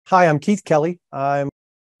Hi, I'm Keith Kelly. I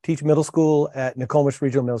teach middle school at Nokomis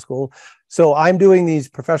Regional Middle School. So I'm doing these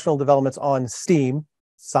professional developments on STEAM,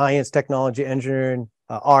 science, technology, engineering,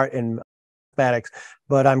 art, and mathematics.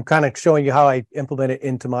 But I'm kind of showing you how I implement it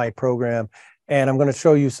into my program. And I'm going to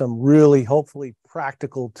show you some really, hopefully,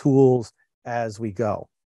 practical tools as we go.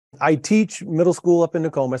 I teach middle school up in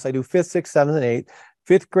Nokomis. I do 5th, 6th, 7th, and 8th.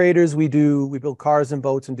 5th graders, we build cars and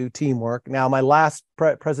boats and do teamwork. Now, my last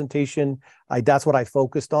presentation, that's what I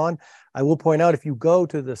focused on. I will point out, if you go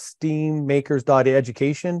to the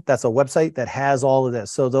steammakers.education, that's a website that has all of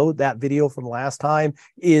this. So though that video from last time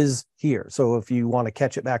is here. So if you want to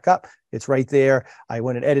catch it back up, it's right there. I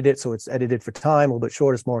went and edited it, so it's edited for time, a little bit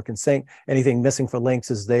shorter, it's more concise. Anything missing for links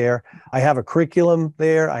is there. I have a curriculum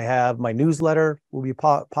there. I have my newsletter will be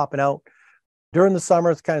popping out. During the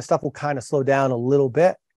summer, this kind of stuff will kind of slow down a little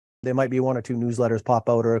bit. There might be 1 or 2 newsletters pop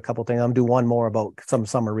out or a couple things. I'm going to do one more about some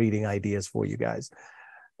summer reading ideas for you guys.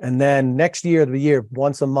 And then next year,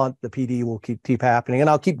 once a month, the PD will keep happening. And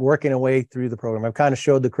I'll keep working away through the program. I've kind of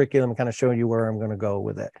showed the curriculum, kind of showing you where I'm going to go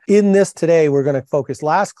with it. In this today, we're going to focus,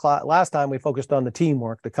 last time we focused on the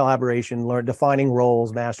teamwork, the collaboration, defining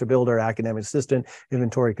roles, master builder, academic assistant,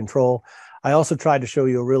 inventory control. I also tried to show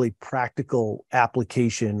you a really practical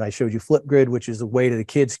application. I showed you Flipgrid, which is a way that the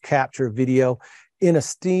kids capture video. In a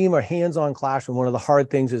STEAM or hands-on classroom, one of the hard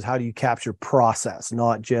things is how do you capture process,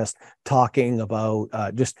 not just talking about,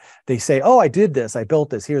 they say, oh, I did this, I built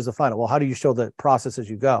this, here's the final. Well, how do you show the process as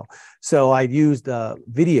you go? So I used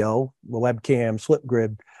video, the webcam,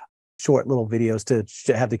 Flipgrid, short little videos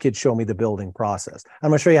to have the kids show me the building process. I'm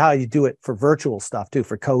going to show you how you do it for virtual stuff too,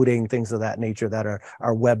 for coding, things of that nature that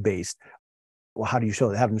are web-based. Well, how do you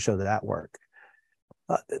have them show that work?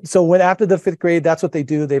 So after the 5th grade, that's what they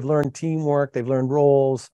do. They've learned teamwork. They've learned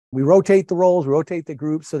roles. We rotate the roles, rotate the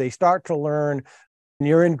groups. So they start to learn. When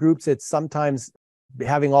you're in groups, it's sometimes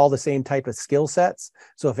having all the same type of skill sets.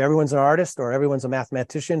 So if everyone's an artist or everyone's a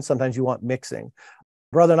mathematician, sometimes you want mixing.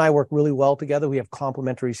 Brother and I work really well together. We have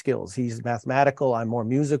complementary skills. He's mathematical. I'm more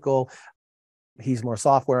musical. He's more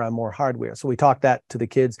software. I'm more hardware. So we talk that to the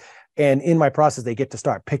kids. And in my process, they get to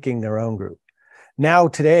start picking their own group. Now,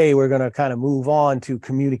 today, we're going to kind of move on to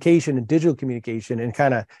communication and digital communication and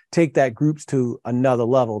kind of take that groups to another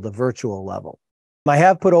level, the virtual level. I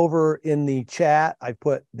have put over in the chat, I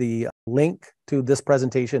put the link to this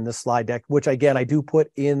presentation, this slide deck, which again, I do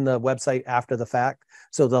put in the website after the fact.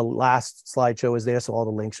 So the last slideshow is there. So all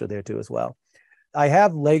the links are there too as well. I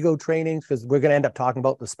have Lego trainings because we're going to end up talking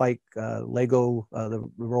about the Spike Lego, the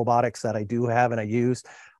robotics that I do have and I use.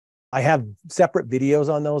 I have separate videos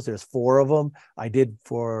on those. There's 4 of them. I did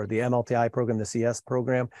for the MLTI program, the CS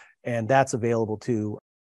program, and that's available too.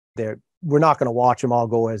 We're not going to watch them all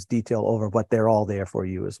go as detail over, but they're all there for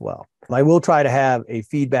you as well. I will try to have a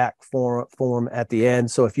feedback form at the end.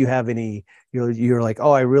 So if you have any, you're like,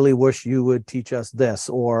 oh, I really wish you would teach us this,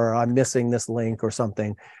 or I'm missing this link or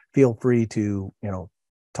something, feel free to,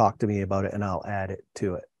 talk to me about it and I'll add it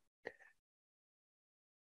to it.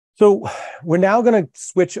 So we're now going to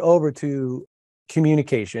switch over to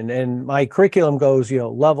communication, and my curriculum goes,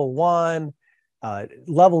 level 1,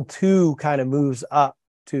 level 2 kind of moves up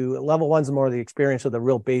to level 1's more of the experience of the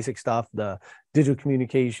real basic stuff, the digital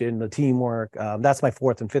communication, the teamwork. That's my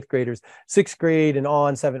 4th and 5th graders. 6th grade and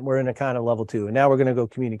on 7th, we're in a kind of level 2, and now we're going to go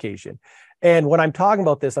communication. And when I'm talking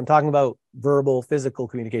about this, I'm talking about verbal, physical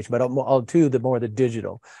communication, but I'll do the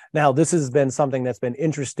digital. Now, this has been something that's been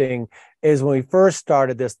interesting is when we first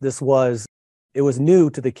started this, it was new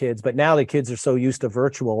to the kids, but now the kids are so used to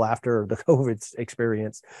virtual after the COVID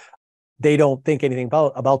experience. They don't think anything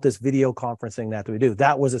about this video conferencing that we do.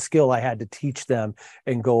 That was a skill I had to teach them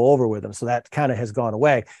and go over with them. So that kind of has gone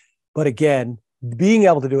away. But again, being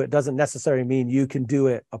able to do it doesn't necessarily mean you can do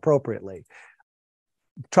it appropriately.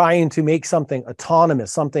 Trying to make something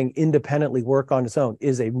autonomous, something independently work on its own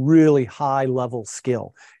is a really high level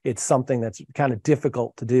skill. It's something that's kind of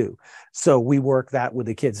difficult to do. So we work that with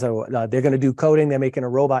the kids. So they're going to do coding. They're making a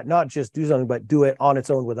robot, not just do something, but do it on its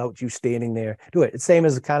own without you standing there. Do it. It's same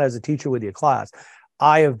as kind of as a teacher with your class.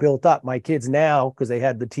 I have built up my kids now because they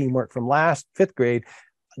had the teamwork from last 5th grade.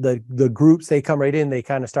 The groups, they come right in, they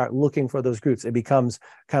kind of start looking for those groups. It becomes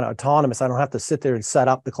kind of autonomous. I don't have to sit there and set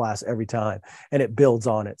up the class every time, and it builds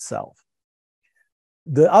on itself.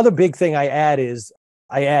 The other big thing I add is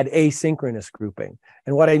I add asynchronous grouping.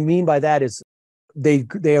 And what I mean by that is they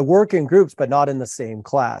work in groups, but not in the same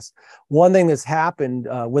class. One thing that's happened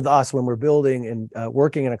with us when we're building and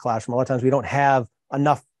working in a classroom, a lot of times we don't have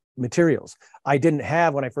enough materials. I didn't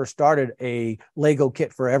have, when I first started, a Lego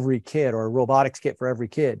kit for every kid or a robotics kit for every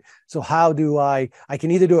kid. So how do I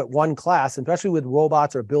can either do it one class, especially with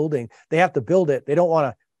robots or building, they have to build it. They don't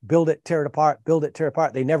want to build it, tear it apart, build it, tear it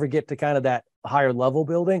apart. They never get to kind of that higher level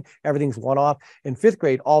building. Everything's one off. In fifth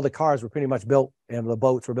grade, all the cars were pretty much built and the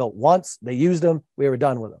boats were built once. They used them. We were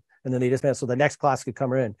done with them. And then they dismantled. So the next class could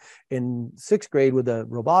come in. In sixth grade with the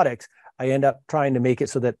robotics, I end up trying to make it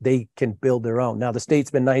so that they can build their own. Now the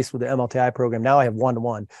state's been nice with the MLTI program. Now I have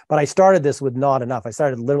 1-to-1, but I started this with not enough. I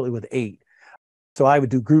started literally with 8. So I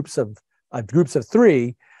would do groups of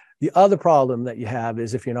 3. The other problem that you have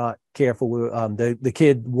is if you're not careful,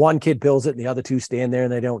 one kid builds it and the other 2 stand there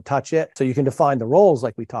and they don't touch it. So you can define the roles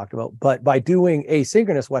like we talked about. But by doing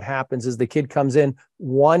asynchronous, what happens is the kid comes in,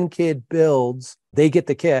 one kid builds, they get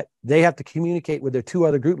the kit, they have to communicate with their 2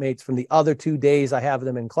 other group mates from the other 2 days I have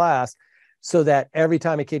them in class, so that every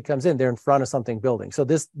time a kid comes in, they're in front of something building. So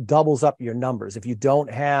this doubles up your numbers. If you don't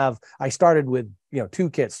have, I started with 2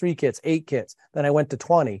 kits, 3 kits, 8 kits, then I went to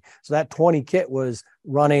 20. So that 20 kit was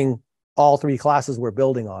running all 3 classes were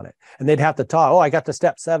building on it. And they'd have to talk, oh, I got to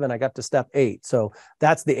step 7, I got to step 8. So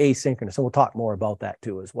that's the asynchronous. And we'll talk more about that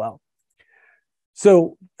too as well.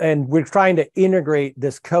 So, and we're trying to integrate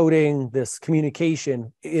this coding, this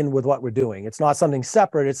communication in with what we're doing. It's not something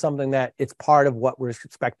separate. It's something that it's part of what we're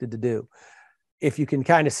expected to do. If you can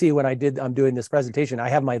kind of see when I'm doing this presentation, I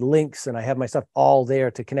have my links and I have my stuff all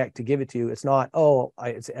there to connect, to give it to you. It's not,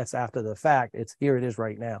 it's after the fact. It's here it is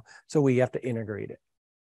right now. So we have to integrate it.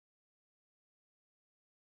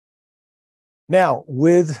 Now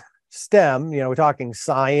with STEM, we're talking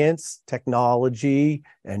science, technology,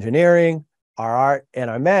 engineering, our art, and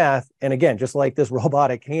our math. And again, just like this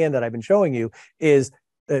robotic hand that I've been showing you, is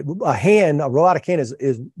a robotic hand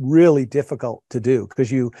is really difficult to do,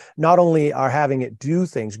 because you not only are having it do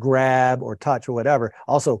things, grab or touch or whatever,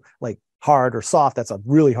 also like hard or soft, that's a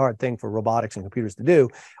really hard thing for robotics and computers to do,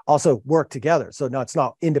 also work together. So no, it's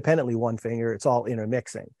not independently one finger, it's all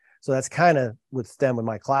intermixing. So that's kind of with STEM in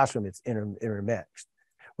my classroom, it's intermixed.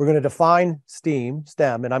 We're going to define STEM,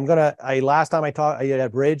 and last time I taught, I had a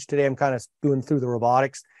bridge. Today I'm kind of doing through the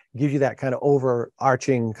robotics, gives you that kind of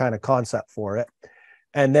overarching kind of concept for it.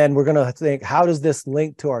 And then we're going to think, how does this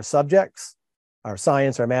link to our subjects, our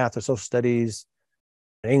science, our math, our social studies,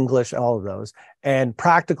 English, all of those, and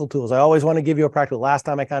practical tools. I always want to give you a practical. Last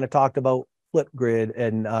time I kind of talked about Flipgrid,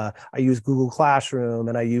 and I use Google Classroom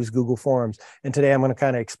and I use Google Forms. And today I'm going to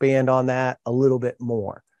kind of expand on that a little bit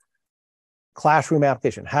more. Classroom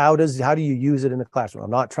application. How do you use it in the classroom?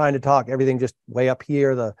 I'm not trying to talk everything just way up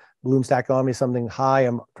here, the Bloom's taxonomy, something high.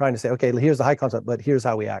 I'm trying to say, okay, here's the high concept, but here's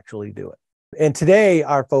how we actually do it. And today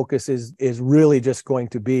our focus is really just going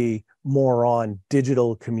to be more on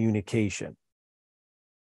digital communication.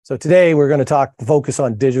 So today we're going to focus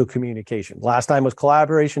on digital communication. Last time was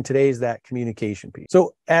collaboration. Today is that communication piece.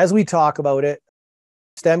 So as we talk about it,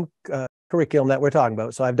 STEM curriculum that we're talking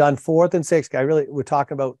about. So I've done 4th and 6th. We're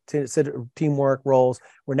talking about teamwork, roles.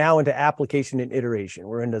 We're now into application and iteration.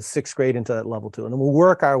 We're into 6th grade, into that level 2, and then we'll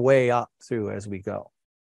work our way up through as we go.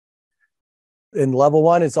 In level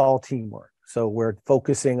 1, it's all teamwork. So we're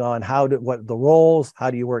focusing on what the roles, how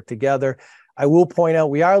do you work together? I will point out,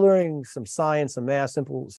 we are learning some science, some math,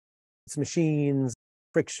 simple machines,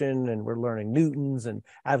 friction, and we're learning Newtons and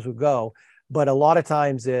as we go. But a lot of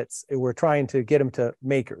times we're trying to get them to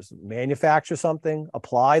manufacture something,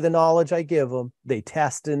 apply the knowledge I give them. They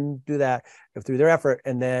test and do that through their effort.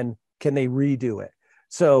 And then can they redo it?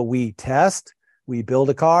 So we test, we build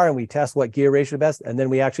a car and we test what gear ratio best. And then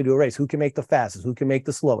we actually do a race. Who can make the fastest? Who can make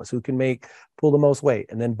the slowest? Who can pull the most weight?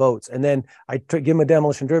 And then boats. And then I give them a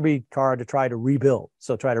demolition derby car to try to rebuild.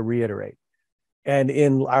 So try to reiterate. And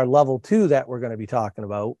in our level 2 that we're going to be talking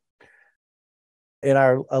about, in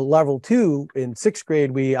our level 2 in 6th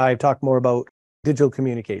grade, I've talked more about digital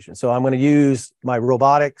communication. So I'm going to use my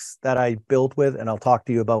robotics that I built with, and I'll talk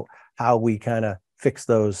to you about how we kind of fix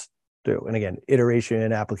those through. And again, iteration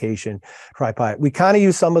and application, tripod. We kind of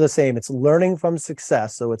use some of the same. It's learning from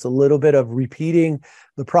success. So it's a little bit of repeating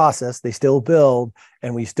the process. They still build,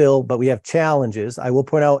 but we have challenges. I will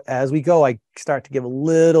point out as we go, I start to give a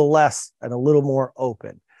little less and a little more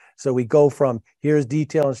open. So we go from here's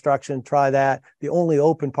detailed instruction, try that. The only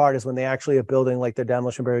open part is when they actually are building like their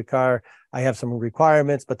demolition derby car. I have some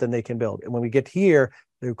requirements, but then they can build. And when we get here,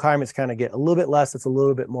 the requirements kind of get a little bit less. It's a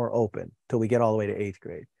little bit more open till we get all the way to 8th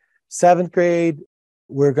grade. 7th grade,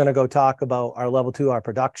 we're going to go talk about our level 2, our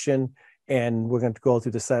production, and we're going to go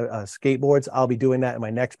through the skateboards. I'll be doing that in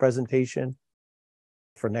my next presentation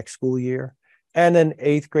for next school year. And then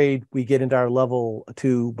 8th grade, we get into our level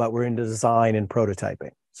 2, but we're into design and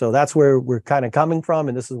prototyping. So that's where we're kind of coming from,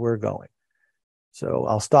 and this is where we're going. So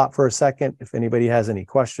I'll stop for a second if anybody has any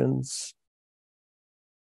questions.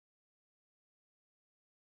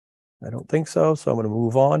 I don't think so, so I'm going to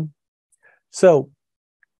move on. So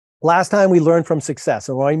Last time we learned from success.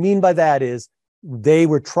 And what I mean by that is they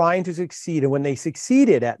were trying to succeed. And when they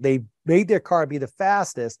succeeded they made their car be the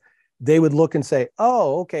fastest, they would look and say,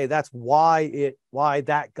 oh, okay, that's why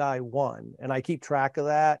that guy won. And I keep track of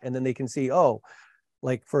that. And then they can see, oh,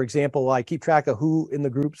 like, for example, I keep track of who in the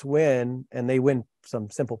groups win, and they win some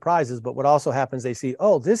simple prizes. But what also happens, they see,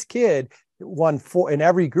 oh, this kid won 4 in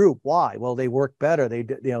every group. Why? Well, they work better. They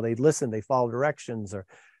listen, they follow directions or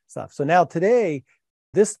stuff. So now today,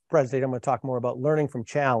 this presentation, I'm going to talk more about learning from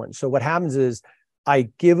challenge. So what happens is I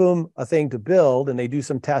give them a thing to build and they do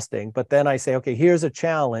some testing, but then I say, okay, here's a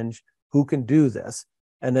challenge. Who can do this?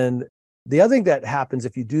 And then the other thing that happens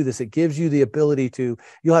if you do this, it gives you the ability to,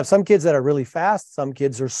 you'll have some kids that are really fast, some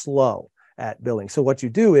kids are slow at building. So what you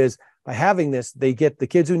do is by having this, they get the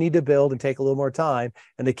kids who need to build and take a little more time,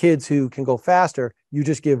 and the kids who can go faster, you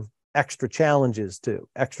just give extra challenges to,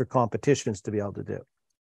 extra competitions to be able to do.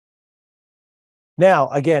 Now,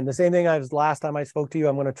 again, the same thing as last time I spoke to you,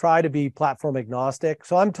 I'm going to try to be platform agnostic.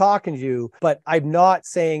 So I'm talking to you, but I'm not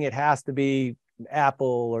saying it has to be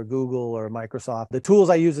Apple or Google or Microsoft. The tools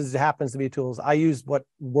I use happens to be tools. I use what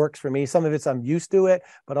works for me. Some of it's I'm used to it,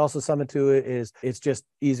 but also some of it is it's just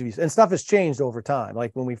easy to use. And stuff has changed over time.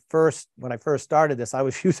 Like when I first started this, I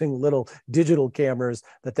was using little digital cameras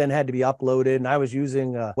that then had to be uploaded, and I was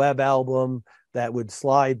using a web album that would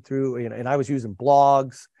slide through, and I was using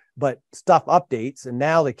blogs. But stuff updates, and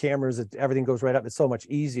now the cameras, everything goes right up. It's so much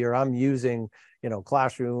easier. I'm using,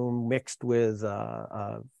 Classroom mixed with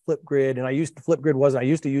Flipgrid, and I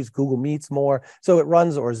used to use Google Meets more. So it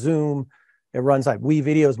runs, or Zoom. It runs like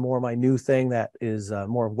WeVideo is more my new thing that is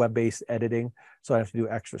more web-based editing. So I have to do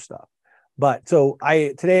extra stuff. But so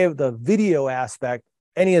today the video aspect,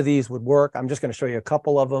 any of these would work. I'm just going to show you a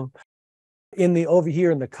couple of them. Over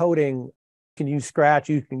here in the coding, you can use Scratch,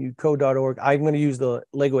 you can use code.org. I'm going to use the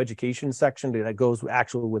Lego education section that goes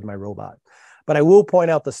actually with my robot. But I will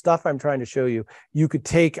point out the stuff I'm trying to show you. You could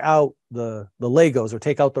take out the Legos or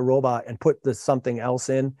take out the robot and put something else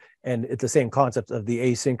in. And it's the same concept of the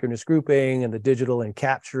asynchronous grouping and the digital and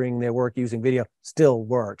capturing their work using video still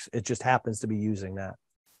works. It just happens to be using that.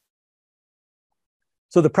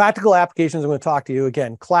 So the practical applications I'm going to talk to you,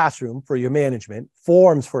 again, Classroom for your management,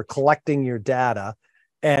 Forms for collecting your data,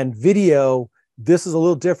 and video. This is a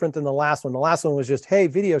little different than the last one. The last one was just, hey,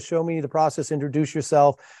 video, show me the process, introduce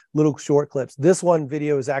yourself, little short clips. This one,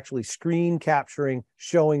 video, is actually screen capturing,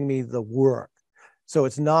 showing me the work. So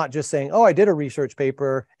it's not just saying, oh, I did a research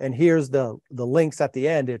paper and here's the links at the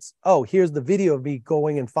end. It's, oh, here's the video of me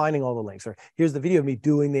going and finding all the links, or here's the video of me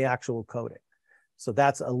doing the actual coding. So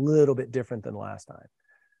that's a little bit different than last time.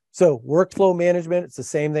 So workflow management, it's the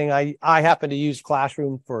same thing. I happen to use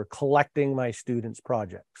Classroom for collecting my students'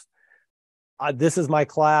 projects. This is my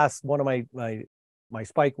class, one of my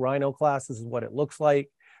Spike Rhino class. This is what it looks like.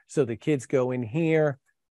 So the kids go in here,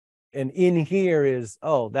 and in here is,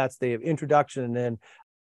 oh, that's the introduction. And then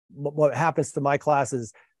what happens to my class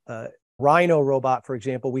is Rhino robot, for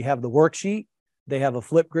example, we have the worksheet, they have a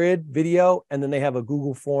Flipgrid video, and then they have a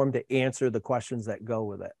Google form to answer the questions that go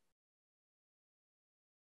with it.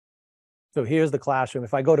 So here's the classroom.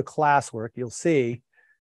 If I go to classwork, you'll see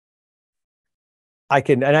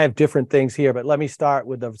and I have different things here, but let me start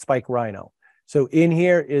with the Spike Rhino. So in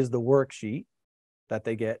here is the worksheet that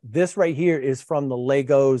they get. This right here is from the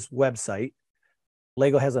Lego's website.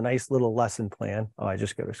 Lego has a nice little lesson plan. Oh, I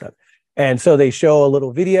just got to set. And so they show a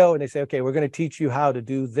little video and they say, okay, we're going to teach you how to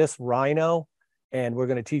do this Rhino, and we're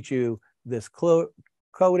going to teach you this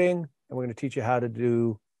coding, and we're going to teach you how to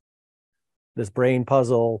do this brain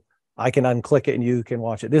puzzle. I can unclick it and you can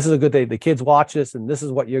watch it. This is a good thing. The kids watch this, and this is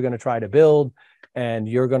what you're going to try to build, and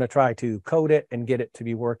you're going to try to code it and get it to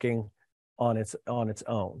be working on its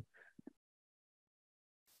own.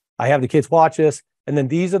 I have the kids watch this, and then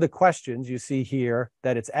these are the questions you see here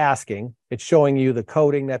that it's asking. It's showing you the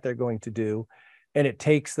coding that they're going to do, and it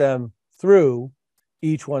takes them through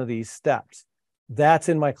each one of these steps. That's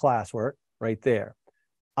in my classwork right there.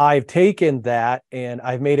 I've taken that and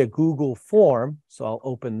I've made a Google form. So I'll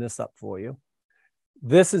open this up for you.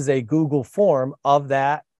 This is a Google form of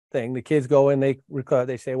that thing. The kids go in, they record,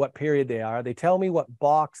 they say what period they are. They tell me what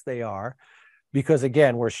box they are, because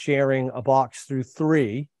again, we're sharing a box through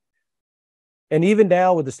 3. And even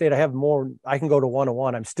now with the state, I have more, I can go to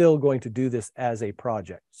 101. I'm still going to do this as a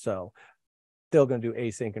project. So still going to do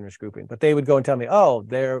asynchronous grouping, but they would go and tell me, oh,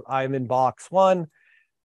 I'm in box 1.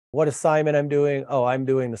 What assignment I'm doing? Oh, I'm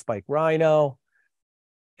doing the Spike Rhino.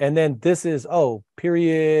 And then this is, oh,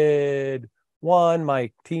 period 1,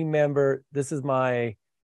 my team member. This is my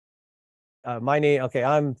name. Okay,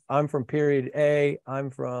 I'm from period A. I'm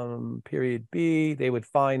from period B. They would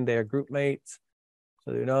find their group mates.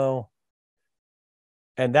 So you know,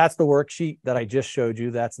 and that's the worksheet that I just showed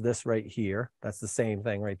you. That's this right here. That's the same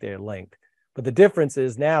thing right there linked. But the difference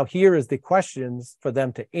is now here is the questions for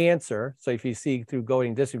them to answer. So if you see through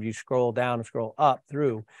going this, if you scroll down and scroll up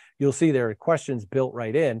through, you'll see there are questions built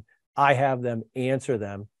right in. I have them answer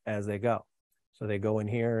them as they go. So they go in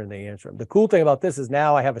here and they answer them. The cool thing about this is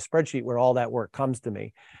now I have a spreadsheet where all that work comes to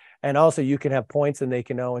me. And also you can have points and they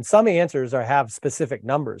can know, and some answers have specific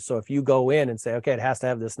numbers. So if you go in and say, okay, it has to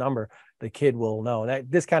have this number, the kid will know.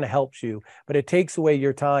 And this kind of helps you, but it takes away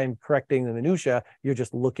your time correcting the minutia. You're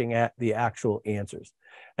just looking at the actual answers.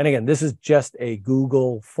 And again, this is just a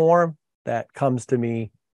Google form that comes to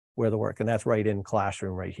me where the work, and that's right in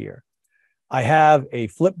Classroom right here. I have a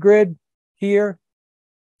flip grid here.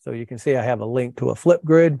 So you can see I have a link to a flip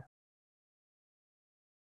grid.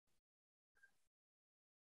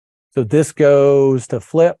 So this goes to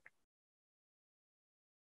flip.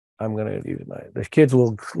 I'm going to use the kids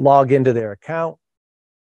will log into their account.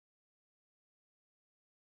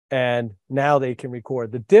 And now they can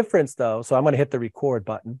record. The difference though, so I'm going to hit the record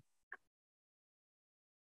button.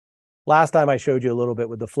 Last time I showed you a little bit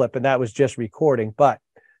with the flip and that was just recording, but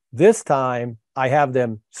this time I have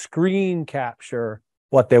them screen capture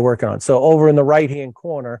what they're working on. So over in the right-hand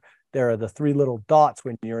corner, there are the three little dots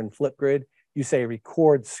when you're in Flipgrid. You say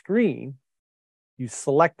record screen. You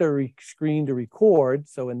select the screen to record.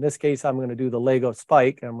 So in this case, I'm going to do the Lego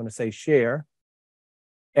spike. I'm going to say share.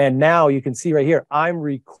 And now you can see right here, I'm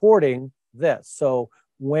recording this. So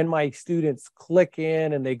when my students click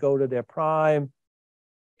in and they go to their prime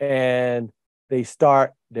and they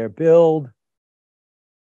start their build,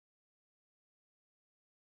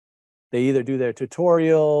 they either do their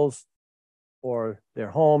tutorials or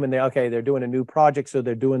they're home and they're doing a new project. So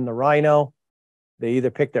they're doing the Rhino. They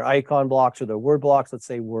either pick their icon blocks or their word blocks. Let's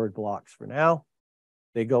say word blocks for now.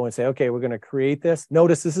 They go and say, okay, we're going to create this.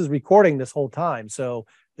 Notice this is recording this whole time. So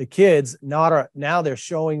the kids now they're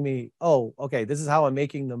showing me, oh, okay, this is how I'm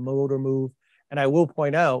making the motor move. And I will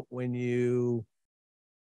point out when you're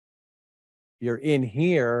in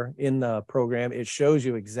here in the program, it shows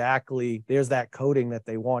you exactly, there's that coding that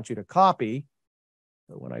they want you to copy.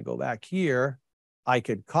 So when I go back here, I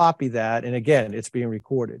could copy that. And again, it's being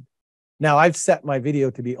recorded. Now I've set my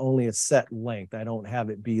video to be only a set length. I don't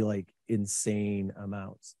have it be like insane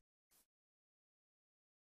amounts.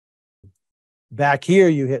 Back here,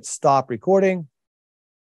 you hit stop recording.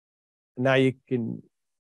 Now you can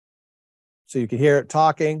hear it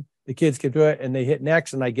talking. The kids can do it and they hit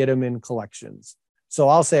next and I get them in collections. So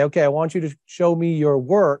I'll say, okay, I want you to show me your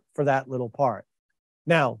work for that little part.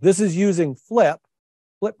 Now, this is using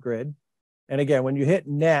Flipgrid. And again, when you hit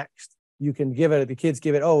next, you can give it, the kids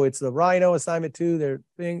give it, oh, it's the Rhino assignment 2, their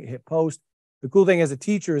thing, hit post. The cool thing as a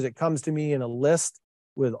teacher is it comes to me in a list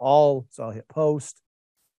with all, so I'll hit post.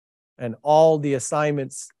 And all the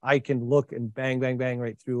assignments, I can look and bang, bang, bang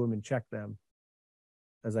right through them and check them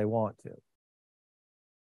as I want to.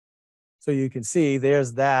 So you can see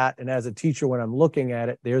there's that. And as a teacher, when I'm looking at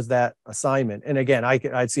it, there's that assignment. And again,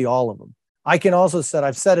 I'd see all of them. I can also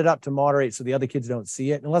I've set it up to moderate so the other kids don't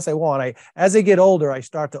see it. Unless I want, as they get older, I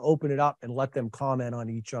start to open it up and let them comment on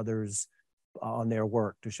each other's, on their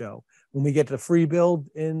work to show. When we get to the free build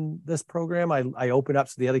in this program, I open up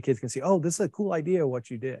so the other kids can see, oh, this is a cool idea what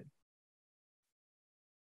you did.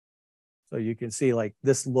 So you can see like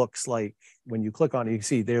this looks like when you click on it, you can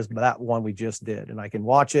see there's that one we just did, and I can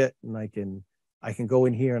watch it and I can go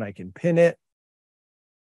in here and I can pin it.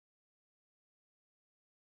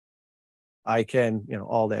 I can,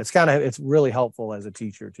 all that. It's really helpful as a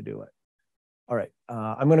teacher to do it. All right.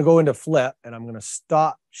 I'm going to go into Flip and I'm going to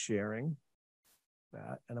stop sharing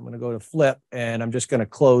that. And I'm going to go to Flip and I'm just going to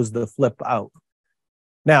close the Flip out.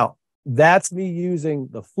 Now that's me using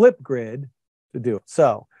the Flip grid to do it.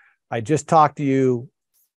 So I just talked to you,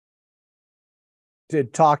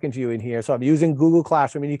 talking to you in here. So I'm using Google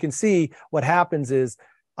Classroom and you can see what happens is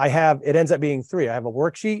it ends up being 3. I have a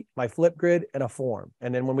worksheet, my flip grid, and a form.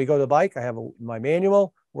 And then when we go to the bike, I have my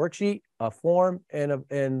manual, worksheet, a form,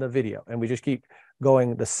 and the video. And we just keep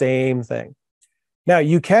going the same thing. Now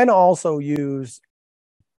you can also use,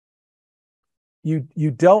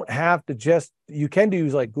 you don't have to just, you can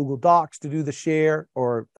use like Google Docs to do the share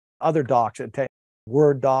or other docs,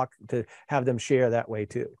 Word doc to have them share that way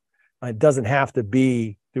too. It doesn't have to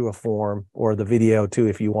be through a form or the video too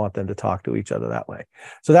if you want them to talk to each other that way.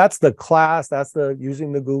 So that's the class. That's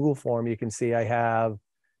using the Google form. You can see I have,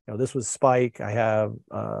 this was Spike. I have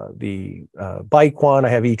the bike one. I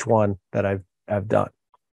have each one that I've done.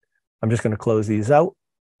 I'm just going to close these out.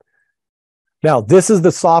 Now, this is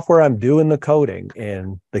the software I'm doing the coding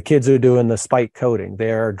in. The kids are doing the spike coding.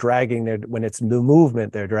 They're dragging when it's the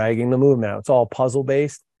movement, they're dragging the movement out. It's all puzzle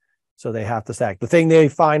based. So they have to stack. The thing they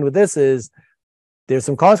find with this is there's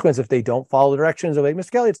some consequence if they don't follow the directions. They're like,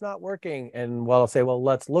 Mr. Kelly, it's not working. And well, I'll say, well,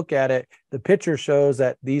 let's look at it. The picture shows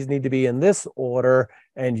that these need to be in this order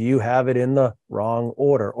and you have it in the wrong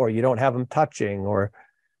order, or you don't have them touching, or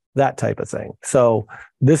that type of thing. So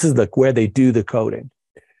this is where they do the coding.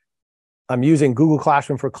 I'm using Google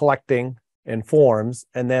Classroom for collecting and forms,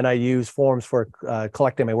 and then I use forms for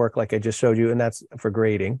collecting my work like I just showed you, and that's for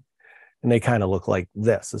grading. And they kind of look like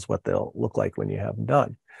this is what they'll look like when you have them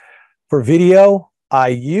done. For video, I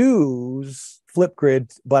use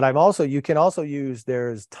Flipgrid, but you can also use,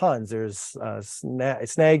 there's tons. There's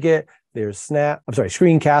Snagit, there's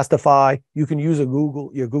Screencastify. You can use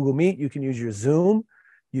your Google Meet, you can use your Zoom,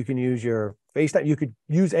 you can use your FaceTime, you could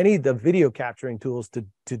use any of the video capturing tools to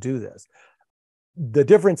do this. The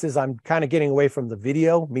difference is I'm kind of getting away from the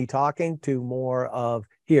video, me talking, to more of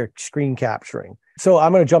screen capturing. So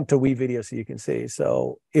I'm going to jump to WeVideo so you can see.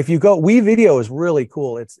 So if you go, WeVideo is really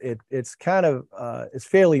cool. It's kind of it's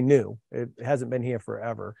fairly new. It hasn't been here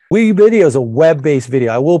forever. WeVideo is a web-based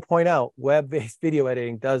video. I will point out, web-based video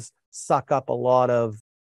editing does suck up a lot of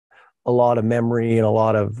memory and a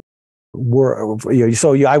lot of work.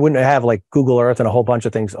 I wouldn't have like Google Earth and a whole bunch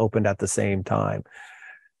of things opened at the same time.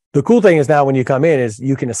 The cool thing is now when you come in is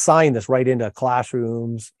you can assign this right into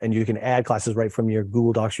classrooms, and you can add classes right from your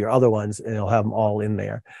Google Docs, your other ones, and it'll have them all in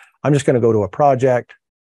there. I'm just going to go to a project.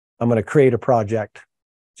 I'm going to create a project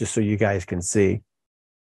just so you guys can see.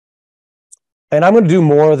 And I'm going to do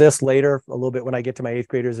more of this later, a little bit when I get to my 8th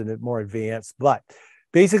graders and more advanced. But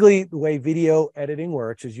basically the way video editing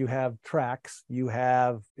works is you have tracks. You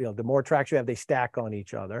have, the more tracks you have, they stack on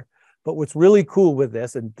each other. But what's really cool with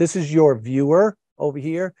this, and this is your viewer over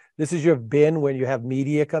here. This is your bin when you have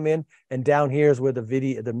media come in, and down here is where the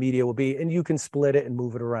media will be, and you can split it and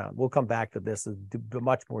move it around. We'll come back to this in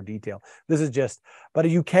much more detail. This is just, but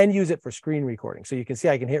you can use it for screen recording. So you can see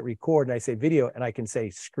I can hit record and I say video and I can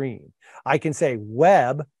say screen. I can say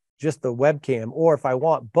web, just the webcam, or if I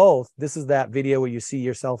want both, this is that video where you see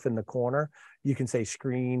yourself in the corner. You can say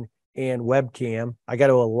screen and webcam. I got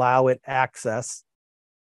to allow it access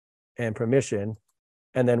and permission.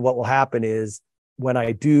 And then what will happen is when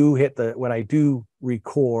I do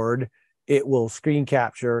record, it will screen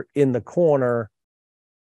capture in the corner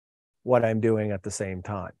what I'm doing at the same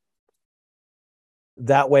time.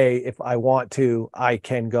 That way, if I want to, I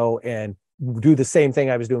can go and do the same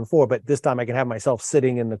thing I was doing before, but this time I can have myself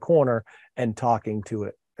sitting in the corner and talking to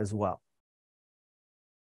it as well.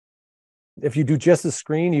 If you do just the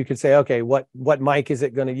screen, you could say, okay, what mic is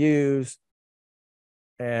it going to use?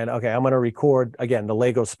 And okay, I'm going to record, again, the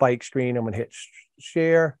Lego Spike screen. I'm going to hit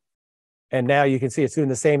share. And now you can see it's doing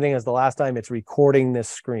the same thing as the last time. It's recording this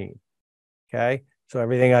screen. Okay. So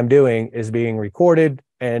everything I'm doing is being recorded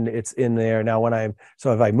and it's in there. Now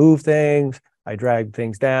so if I move things, I drag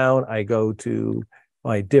things down, I go to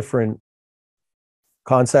my different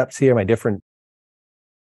concepts here, my different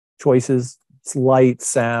choices, light,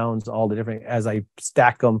 sounds, all the different, as I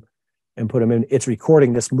stack them and put them in, it's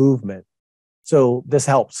recording this movement. So this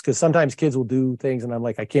helps because sometimes kids will do things and I'm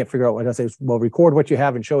like, I can't figure out what I say. Well, record what you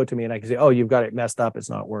have and show it to me. And I can say, oh, you've got it messed up.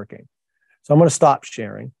 It's not working. So I'm going to stop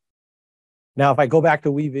sharing. Now, if I go back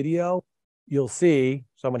to WeVideo, you'll see,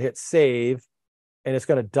 so I'm going to hit save and it's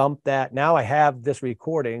going to dump that. Now I have this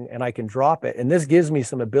recording and I can drop it. And this gives me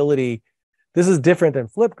some ability. This is different than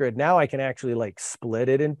Flipgrid. Now I can actually like split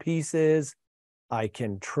it in pieces. I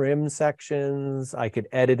can trim sections. I could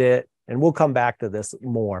edit it. And we'll come back to this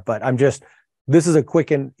more, but this is a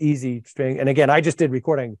quick and easy string. And again, I just did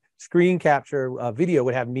recording. Screen capture video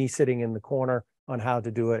would have me sitting in the corner on how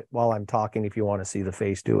to do it while I'm talking if you want to see the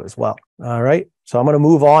face do it as well. All right. So I'm going to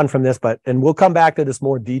move on from this, and we'll come back to this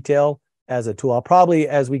more detail as a tool. I'll probably,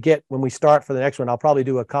 when we start for the next one, I'll probably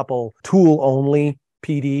do a couple tool only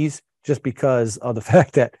PDs just because of the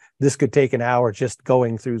fact that this could take an hour just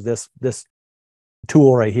going through this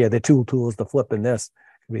tool right here. The two tools to flip in this,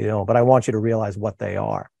 but I want you to realize what they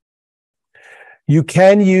are. You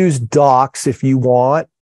can use docs if you want,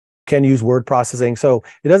 can use word processing. So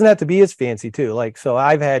it doesn't have to be as fancy too. So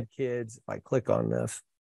I've had kids, if I click on this,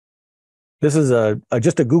 this is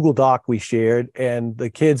just a Google Doc we shared, and the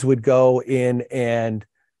kids would go in and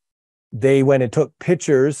they went and took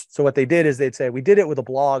pictures. So what they did is they'd say, we did it with a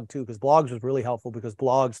blog too, because blogs was really helpful because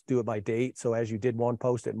blogs do it by date. So as you did one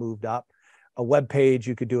post, it moved up. A web page,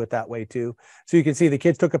 you could do it that way too. So you can see the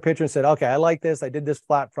kids took a picture and said, okay, I like this. I did this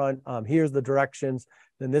flat front. Here's the directions.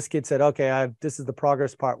 Then this kid said, okay, this is the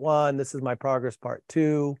progress part 1. This is my progress part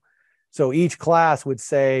 2. So each class would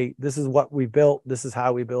say, this is what we built. This is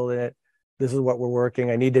how we build it. This is what we're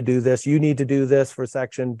working. I need to do this. You need to do this for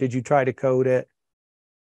section. Did you try to code it?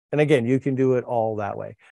 And again, you can do it all that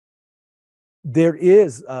way. There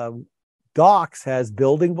is, Docs has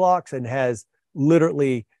building blocks and has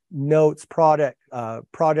literally notes, project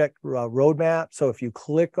roadmap. So if you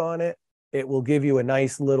click on it, it will give you a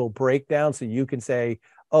nice little breakdown. So you can say,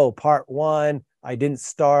 oh, part 1, I didn't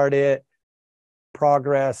start it,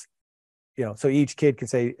 progress, so each kid can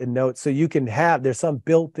say a note. So you can have, there's some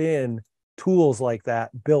built-in tools like that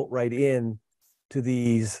built right in to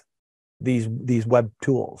these web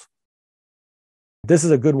tools. This is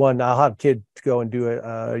a good one. I'll have kids go and do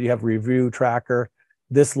it. You have review tracker.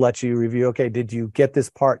 This lets you review, okay, did you get this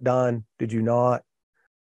part done? Did you not?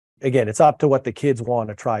 Again, it's up to what the kids want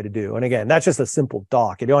to try to do. And again, that's just a simple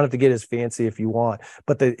doc. You don't have to get as fancy if you want,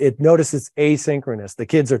 but notice it's asynchronous. The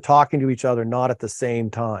kids are talking to each other, not at the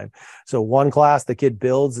same time. So one class, the kid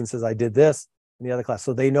builds and says, I did this, in the other class.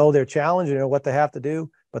 So they know their challenge, you know what they have to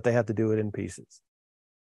do, but they have to do it in pieces.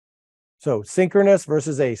 So synchronous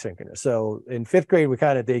versus asynchronous. So in 5th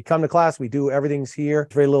grade, they come to class, we do everything's here.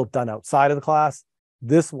 Very little done outside of the class.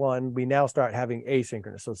 This one, we now start having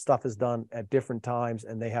asynchronous. So stuff is done at different times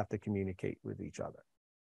and they have to communicate with each other.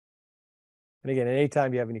 And again,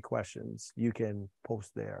 anytime you have any questions, you can post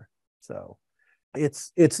there. So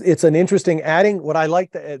it's an interesting adding. What I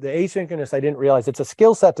like, the asynchronous, I didn't realize it's a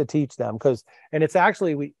skill set to teach them and it's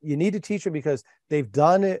actually, you need to teach them because they've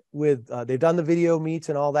done it with, they've done the video meets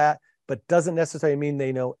and all that, but doesn't necessarily mean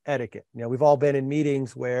they know etiquette. We've all been in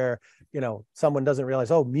meetings where, someone doesn't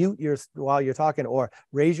realize, oh, mute while you're talking, or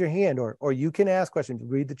raise your hand, or you can ask questions,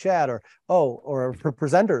 read the chat, or for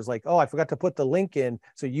presenters, like, oh, I forgot to put the link in,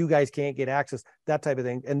 so you guys can't get access, that type of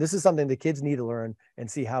thing. And this is something the kids need to learn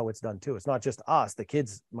and see how it's done too. It's not just us, the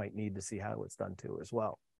kids might need to see how it's done too as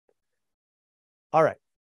well. All right.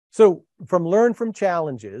 So learn from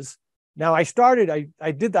challenges. Now I've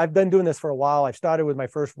been doing this for a while. I've started with my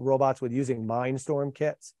first robots with using Mindstorm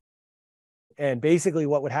kits. And basically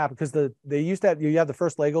what would happen, because you have the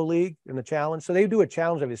first Lego League in the challenge. So they do a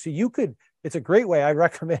challenge of it. So it's a great way. I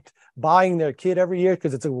recommend buying their kit every year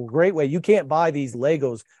because it's a great way. You can't buy these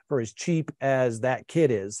Legos for as cheap as that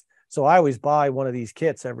kit is. So I always buy one of these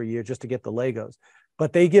kits every year just to get the Legos.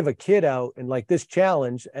 But they give a kit out and like this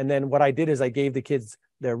challenge. And then what I did is I gave the kids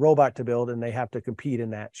their robot to build and they have to compete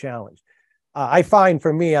in that challenge. I find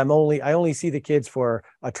for me, I only see the kids for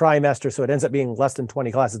a trimester, so it ends up being less than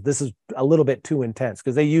 20 classes. This is a little bit too intense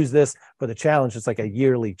because they use this for the challenge. It's like a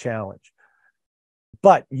yearly challenge.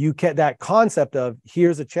 But you get that concept of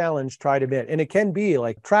here's a challenge, try to bid. And it can be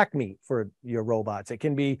like track meet for your robots. It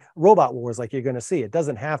can be robot wars like you're going to see. It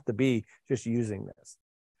doesn't have to be just using this.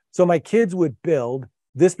 So my kids would build.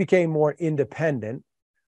 This became more independent.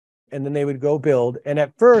 And then they would go build. And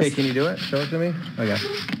at first... Hey, can you do it? Show it to me? Okay.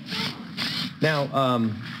 Now,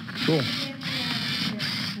 cool.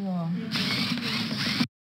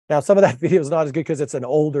 Now, some of that video is not as good because it's an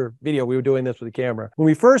older video. We were doing this with a camera. When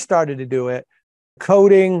we first started to do it,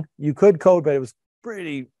 coding, you could code, but it was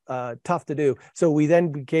pretty tough to do. So we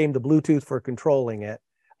then became the Bluetooth for controlling it.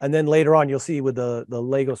 And then later on, you'll see with the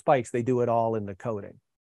Lego spikes, they do it all in the coding.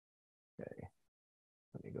 Okay,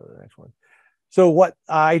 let me go to the next one. So what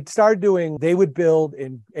I started doing, they would build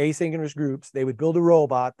in asynchronous groups. They would build a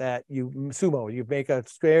robot that you make a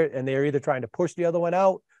square, and they're either trying to push the other one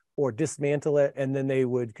out or dismantle it, and then they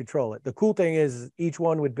would control it. The cool thing is each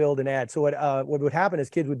one would build and add. So what would happen is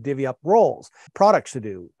kids would divvy up roles, products to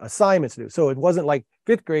do, assignments to do. So it wasn't like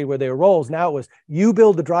 5th grade where they were roles. Now it was you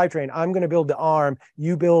build the drivetrain, I'm going to build the arm,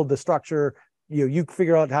 you build the structure, you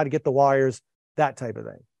figure out how to get the wires, that type of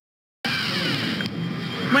thing.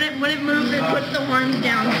 When it moves, it puts the arms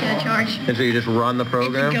down to charge. And so you just run the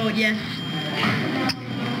program? Go, yes.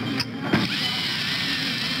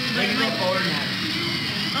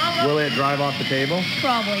 Will it drive off the table?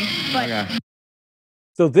 Probably. But okay.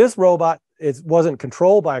 So this robot wasn't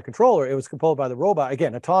controlled by a controller. It was controlled by the robot.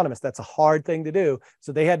 Again, autonomous. That's a hard thing to do.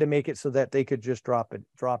 So they had to make it so that they could just drop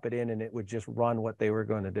it in and it would just run what they were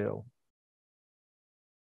going to do.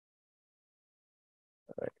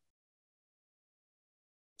 All right.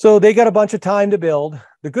 So they got a bunch of time to build.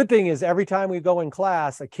 The good thing is every time we go in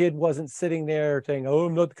class, a kid wasn't sitting there saying, oh,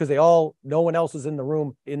 no, because no one else was in the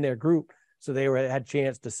room in their group. So they had a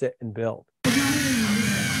chance to sit and build.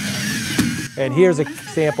 And here's an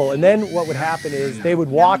example. And then what would happen is they would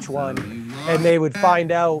watch one and they would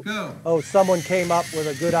find out, oh, someone came up with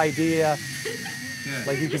a good idea.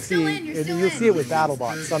 Like you can see, you'll see it with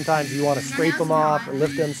BattleBots. Sometimes you want to scrape them off or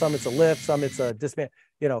lift them. Some it's a lift, some it's a dismantle.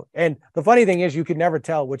 And the funny thing is you could never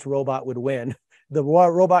tell which robot would win. the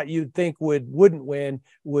robot you'd think wouldn't win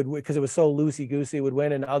would, because it was so loosey-goosey, would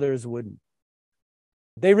win, and others wouldn't.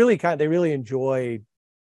 They really enjoy.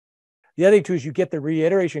 The other two is you get the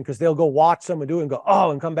reiteration, because they'll go watch someone do it and go,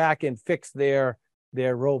 oh, and come back and fix their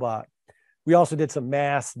robot. We also did some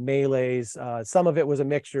mass melees. Some of it was a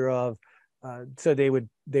mixture of, so they would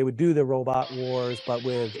do the robot wars, but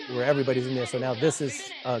where everybody's in there. So now this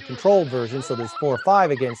is a controlled version. So there's 4 or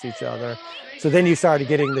 5 against each other. So then you started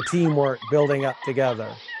getting the teamwork building up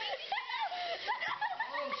together.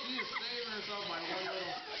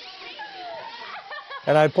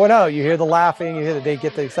 And I point out, you hear the laughing, you hear that they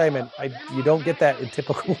get the excitement. You don't get that in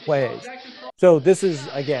typical ways. So this is,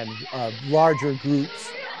 again, larger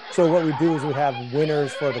groups. So what we do is we have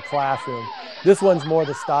winners for the classroom. This one's more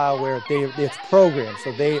the style where it's programmed.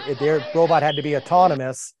 So their robot had to be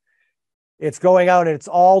autonomous. It's going out and it's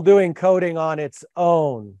all doing coding on its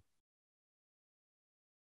own.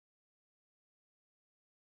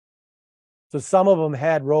 So some of them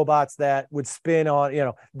had robots that would spin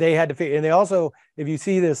on, they had to figure, and they also, if you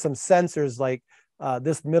see there's some sensors, like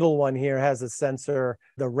this middle one here has a sensor,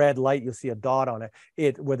 the red light, you'll see a dot on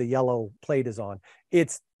it, where the yellow plate is on.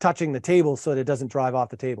 It's touching the table so that it doesn't drive off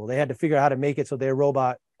the table. They had to figure out how to make it so their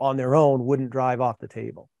robot on their own wouldn't drive off the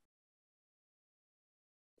table.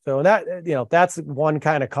 So that, that's one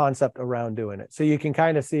kind of concept around doing it. So you can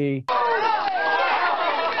kind of see.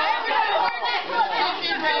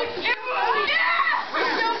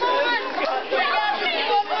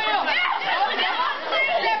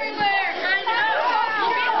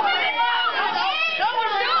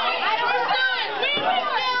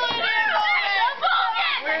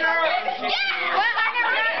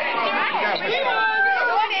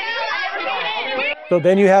 So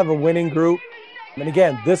then you have a winning group. And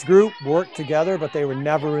again, this group worked together, but they were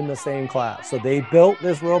never in the same class. So they built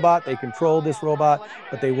this robot, they controlled this robot,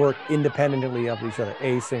 but they worked independently of each other,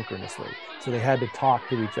 asynchronously. So they had to talk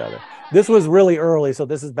to each other. This was really early. So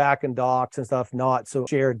this is back in docs and stuff, not so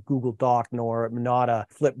shared Google Doc, nor not a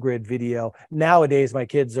Flipgrid video. Nowadays, my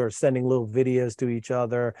kids are sending little videos to each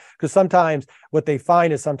other, because sometimes what they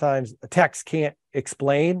find is sometimes text can't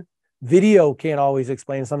explain. Video can't always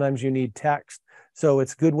explain. Sometimes you need text. So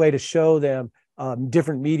it's a good way to show them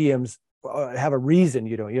different mediums have a reason.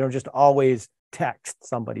 You don't just always text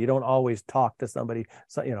somebody. You don't always talk to somebody.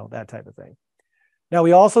 So, that type of thing. Now,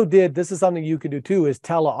 we also did, this is something you can do too, is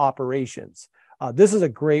teleoperations. This is a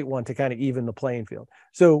great one to kind of even the playing field.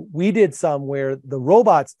 So we did some where the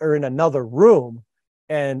robots are in another room,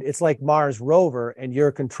 and it's like Mars rover, and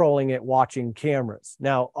you're controlling it watching cameras.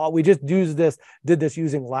 Now, we just did this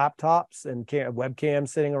using laptops and webcams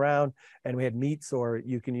sitting around, and we had meets, or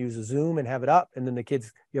you can use a Zoom and have it up, and then the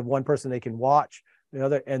kids, you have one person they can watch, the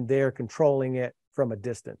other, and they're controlling it from a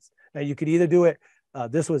distance. Now, you could either do it,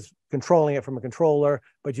 this was controlling it from a controller,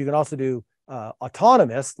 but you can also do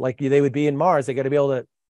autonomous, like they would be in Mars. They got to be able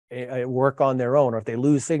to work on their own, or if they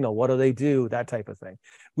lose signal, what do they do? That type of thing.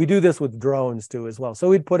 We do this with drones too as well. So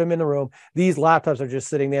we'd put them in the room. These laptops are just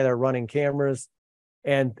sitting there, they're running cameras,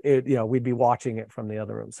 and we'd be watching it from the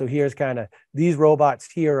other room. So here's kind of, these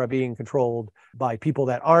robots here are being controlled by people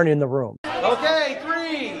that aren't in the room. Okay,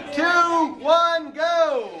 3, 2, 1,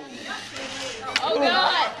 go. Oh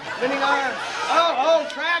God! Spinning arm. Oh,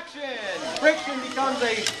 traction. Friction becomes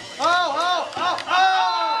a,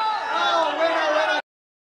 winner.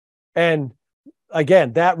 And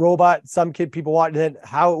again, that robot, people watched it,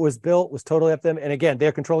 how it was built was totally up to them. And again,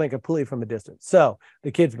 they're controlling it completely from a distance. So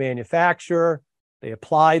the kids manufacture, they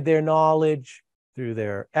applied their knowledge through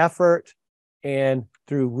their effort and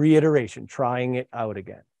through reiteration, trying it out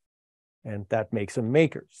again. And that makes them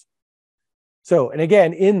makers. So, and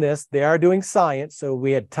again, in this, they are doing science. So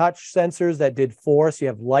we had touch sensors that did force. You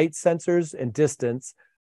have light sensors and distance,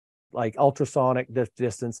 like ultrasonic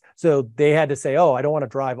distance. So they had to say, oh, I don't want to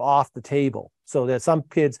drive off the table. So that some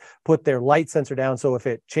kids put their light sensor down, so if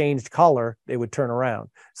it changed color, they would turn around.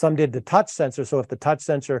 Some did the touch sensor. So if the touch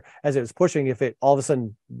sensor, as it was pushing, if it all of a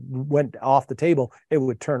sudden went off the table, it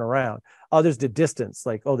would turn around. Others did distance,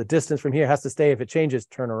 like, oh, the distance from here has to stay. If it changes,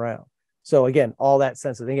 turn around. So again, all that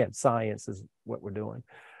sense of, again, science is what we're doing.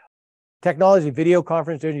 Technology, video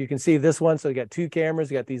conference, you can see this one. So you got 2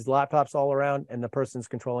 cameras, you got these laptops all around, and the person's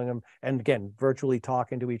controlling them. And again, virtually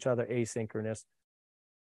talking to each other, asynchronous.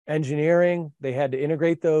 Engineering, they had to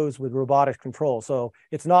integrate those with robotics control. So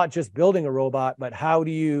it's not just building a robot, but how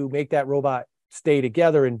do you make that robot stay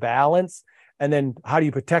together in balance? And then how do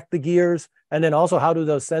you protect the gears? And then also, how do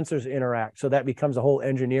those sensors interact? So that becomes a whole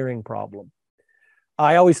engineering problem.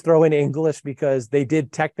 I always throw in English because they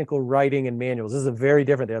did technical writing and manuals. This is a very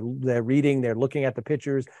different, they're reading, they're looking at the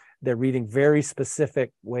pictures, they're reading very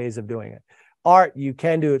specific ways of doing it. art, you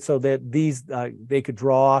can do it so that these, they could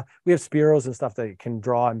draw. We have Spiros and stuff that can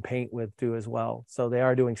draw and paint with too as well. So they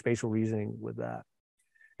are doing spatial reasoning with that.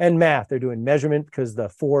 And math, they're doing measurement because the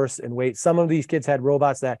force and weight. Some of these kids had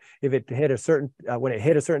robots that if it hit a certain, when it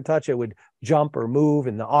hit a certain touch, it would jump or move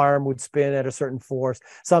and the arm would spin at a certain force.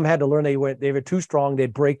 Some had to learn they were too strong,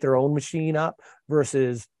 they'd break their own machine up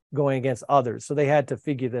versus going against others. So they had to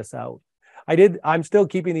figure this out. I'm still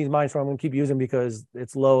keeping these mines from, I'm gonna keep using because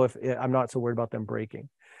it's low if I'm not so worried about them breaking.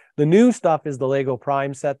 The new stuff is the Lego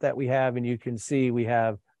Prime set that we have, and you can see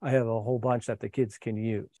I have a whole bunch that the kids can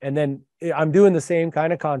use. And then I'm doing the same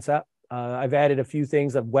kind of concept. I've added a few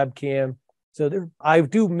things of webcam. So I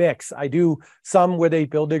do mix. I do some where they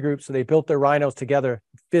build their groups. So they built their rhinos together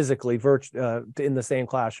physically in the same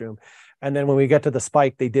classroom. And then when we get to the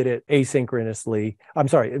spike, they did it asynchronously. I'm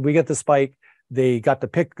sorry, we get the spike, they got the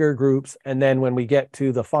picker groups. And then when we get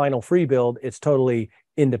to the final free build, it's totally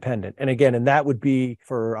independent. And again, and that would be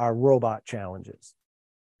for our robot challenges.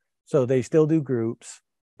 So they still do groups.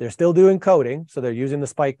 They're still doing coding, so they're using the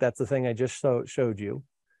spike. That's the thing I just showed you.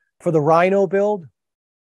 For the rhino build,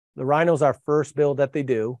 the rhino's our first build that they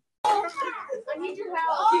do.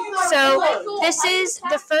 So this is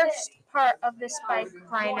the first part of the spike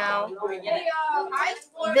rhino.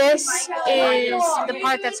 This is the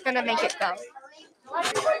part that's going to make it go.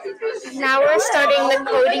 Now we're starting the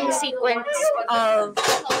coding sequence of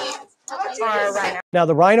our rhino. Now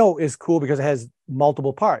the rhino is cool because it has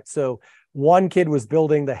multiple parts. So one kid was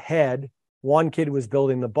building the head, one kid was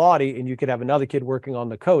building the body, and you could have another kid working on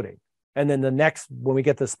the coding. And then the next, when we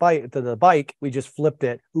get the bike, we just flipped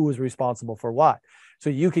it, who was responsible for what. So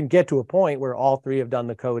you can get to a point where all three have done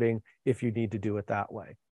the coding if you need to do it that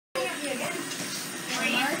way. No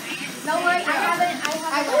worries, I haven't.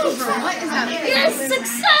 What is that? Yes,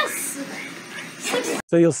 success!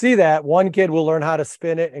 So you'll see that one kid will learn how to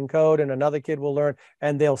spin it and code, and another kid will learn,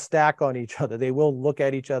 and they'll stack on each other. They will look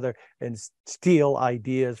at each other and steal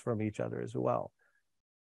ideas from each other as well.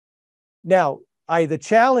 Now, the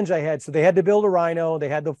challenge I had, so they had to build a rhino, they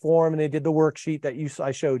had the form, and they did the worksheet that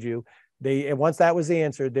I showed you. And once that was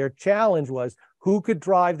answered, their challenge was who could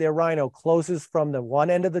drive their rhino closest from the one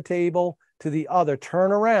end of the table to the other,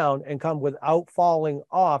 turn around and come without falling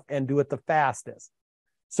off and do it the fastest.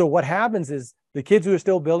 So what happens is the kids who are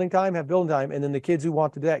still building time have building time, and then the kids who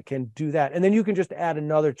want to do that can do that. And then you can just add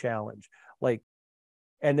another challenge,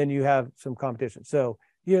 and then you have some competition. So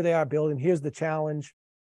here they are building, here's the challenge.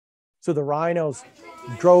 So the rhinos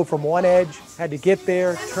drove from one edge, had to get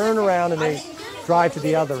there, turn around, and they drive to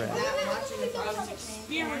the other end.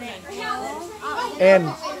 And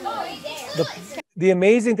the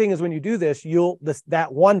amazing thing is when you do this,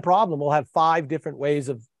 that one problem will have 5 different ways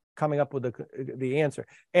of coming up with the answer,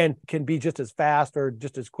 and can be just as fast or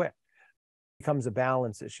just as quick. It becomes a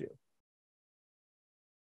balance issue.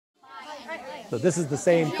 So this is the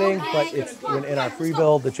same thing, but it's in our free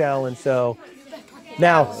build, the challenge. So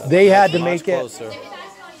now they had to make it. This one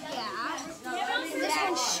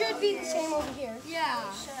should be the same over here. Yeah.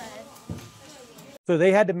 So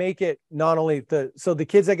they had to make it not only so the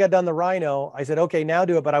kids that got done the rhino, I said, okay, now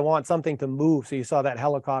do it, but I want something to move. So you saw that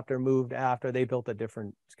helicopter moved after they built a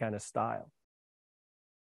different kind of style.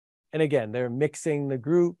 And again, they're mixing the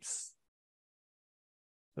groups.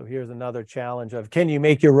 So here's another challenge of, can you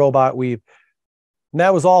make your robot weave? And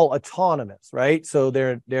that was all autonomous, right? So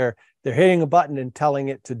they're hitting a button and telling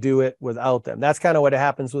it to do it without them. That's kind of what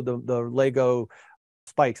happens with the Lego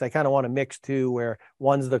spikes. I kind of want to mix two, where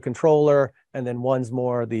one's the controller and then one's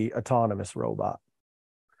more the autonomous robot.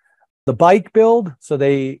 The bike build, so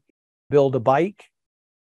they build a bike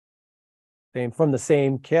from the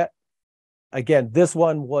same kit. Again, this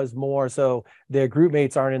one was more so their group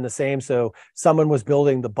mates aren't in the same. So someone was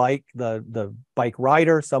building the bike, the bike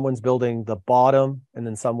rider, someone's building the bottom, and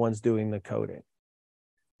then someone's doing the coding.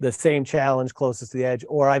 The same challenge closest to the edge.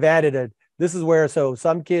 Or I've added this is where, so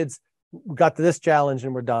some kids got to this challenge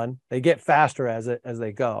and we're done. They get faster as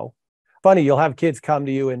they go. Funny, you'll have kids come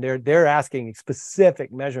to you and they're asking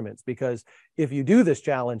specific measurements, because if you do this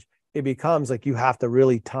challenge, it becomes like you have to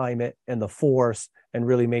really time it and the force and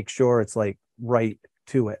really make sure it's like right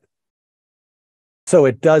to it. So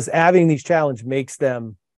it does, having these challenges makes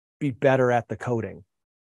them be better at the coding.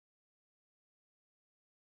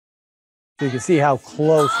 So you can see how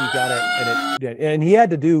close he got it, and he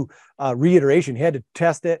had to do reiteration. He had to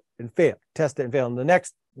test it and fail, test it and fail. And the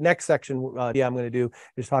next section, I'm going to do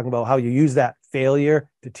is talking about how you use that failure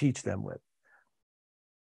to teach them with.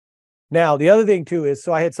 Now, the other thing too is,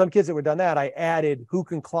 so I had some kids that were done that. I added who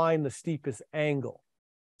can climb the steepest angle,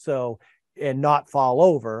 so and not fall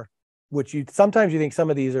over. which sometimes you think some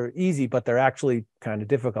of these are easy, but they're actually kind of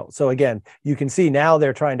difficult. So again, you can see now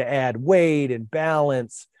they're trying to add weight and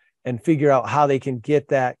balance and figure out how they can get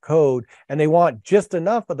that code. And they want just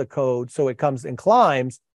enough of the code so it comes and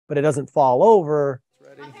climbs, but it doesn't fall over.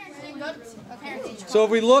 So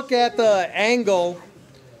if we look at the angle,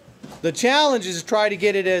 the challenge is to try to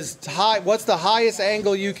get it as high. What's the highest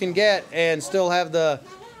angle you can get and still have the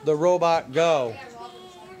robot go?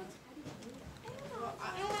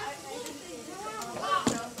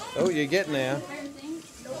 Oh, you're getting there.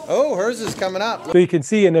 Oh, hers is coming up. So you can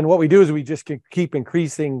see, and then what we do is we just can keep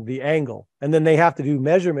increasing the angle, and then they have to do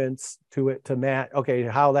measurements to it to match, okay,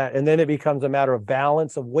 how that, and then it becomes a matter of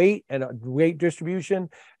balance of weight and weight distribution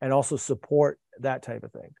and also support, that type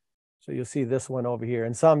of thing. So you'll see this one over here,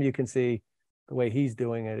 and some you can see the way he's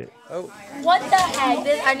doing it. Oh. What the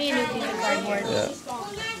heck? I need a new piece of cardboard. Yeah.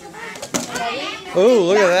 Oh,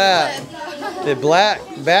 look at that. The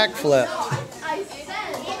backflip.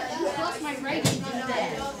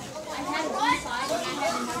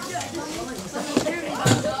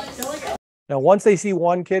 Now, once they see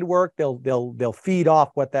one kid work, they'll feed off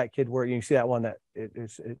what that kid worked. You can see that one that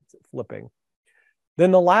it's flipping.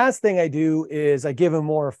 Then the last thing I do is I give them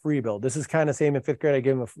more free build. This is kind of same in 5th grade. I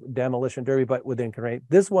give them a demolition derby, but within constraint.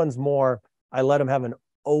 This one's more, I let them have an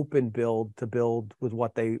open build to build with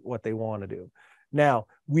what they want to do. Now,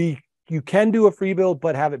 you can do a free build,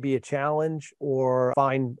 but have it be a challenge or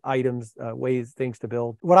find items, things to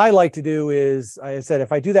build. What I like to do is, I said,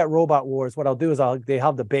 if I do that Robot Wars, what I'll do is they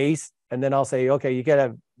have the base, and then I'll say, okay, you got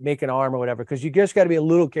to make an arm or whatever, because you just got to be a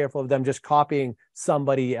little careful of them just copying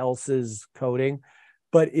somebody else's coding,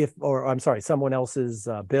 someone else's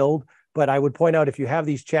build. But I would point out, if you have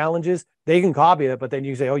these challenges, they can copy it, but then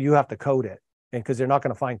you say, oh, you have to code it, and because they're not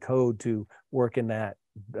going to find code to work in that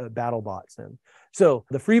battle bots. And so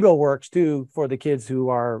the free build works too for the kids who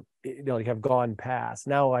are, have gone past.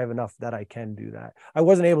 Now I have enough that I can do that. I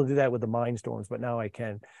wasn't able to do that with the Mindstorms, but now I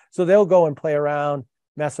can. So they'll go and play around,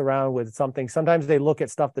 mess around with something. Sometimes they look at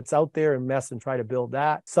stuff that's out there and mess and try to build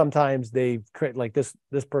that. Sometimes they create, like this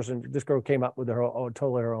girl came up with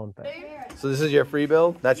totally her own thing. So this is your free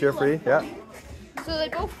build? That's your free? Yeah. So they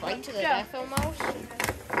both fight to the death almost.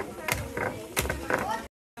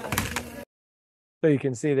 So you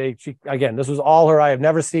can see again, this was all her. I have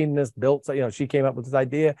never seen this built. So, she came up with this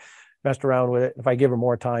idea, messed around with it. If I give her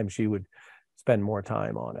more time, she would spend more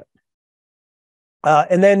time on it.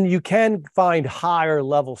 And then you can find higher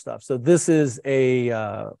level stuff. So this is a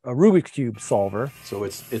Rubik's Cube solver. So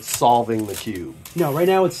it's solving the cube. No, right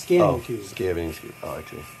now it's scanning the cube. Scanning the cube. Oh, I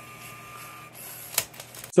see.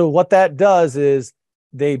 So what that does is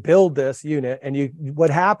they build this unit, and what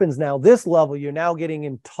happens now, this level, you're now getting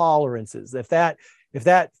intolerances. If that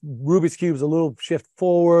Rubik's Cube's a little shift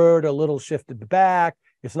forward, a little shifted back,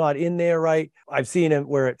 it's not in there right. I've seen it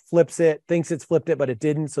where it flips it, thinks it's flipped it, but it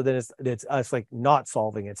didn't. So then it's like not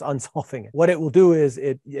solving it, it's unsolving it. What it will do is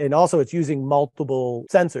it's using multiple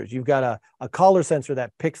sensors. You've got a color sensor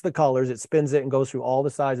that picks the colors, it spins it and goes through all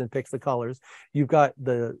the sides and picks the colors. You've got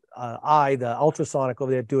the the ultrasonic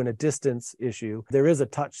over there doing a distance issue. There is a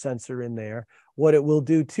touch sensor in there. What it will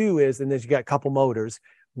do too is, and then you got a couple motors.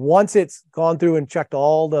 Once it's gone through and checked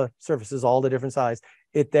all the surfaces, all the different sides,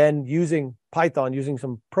 it then, using Python, using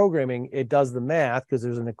some programming, it does the math, because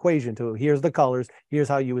there's an equation to it. Here's the colors. Here's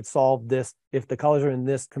how you would solve this. If the colors are in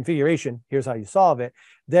this configuration, here's how you solve it.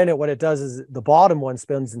 Then what it does is the bottom one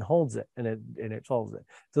spins and holds it, and it solves it.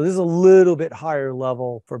 So this is a little bit higher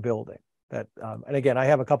level for building. And again, I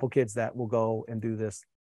have a couple kids that will go and do this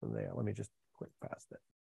from there. Let me just click past it.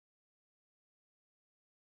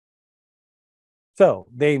 So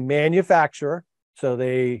they manufacture. So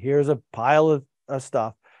here's a pile of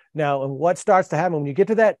stuff. Now, and what starts to happen when you get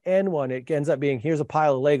to that end one, it ends up being, here's a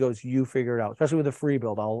pile of Legos, you figure it out, especially with the free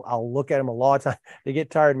build. I'll look at them a lot of times. They get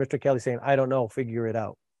tired, Mr. Kelly saying, I don't know, figure it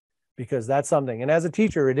out. Because that's something. And as a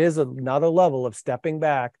teacher, it is another level of stepping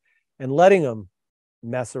back and letting them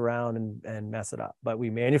mess around and mess it up. But we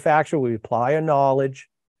manufacture, we apply our knowledge,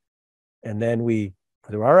 and then we,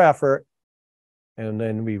 through our effort, and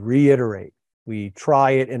then we reiterate. We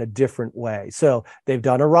try it in a different way. So they've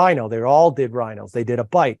done a rhino. They all did rhinos. They did a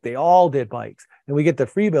bike. They all did bikes. And we get the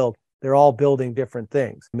free build. They're all building different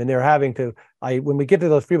things. I mean, they're having to, when we get to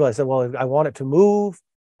those free builds, I said, well, I want it to move.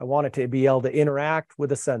 I want it to be able to interact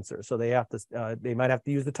with a sensor. So they might have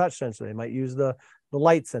to use the touch sensor. They might use the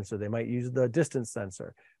light sensor. They might use the distance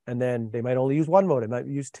sensor. And then they might only use one mode. They might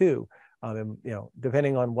use two,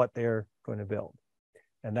 depending on what they're going to build.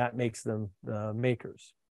 And that makes them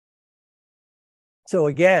makers. So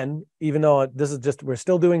again, even though this is we're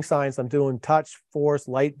still doing science, I'm doing touch, force,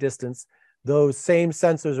 light, distance. those same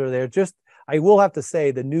sensors are there. Just, I will have to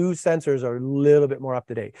say the new sensors are a little bit more up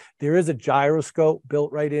to date. There is a gyroscope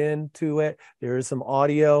built right into it. There is some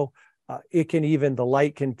audio. It can even, the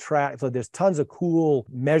light can track. So there's tons of cool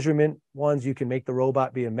measurement ones. You can make the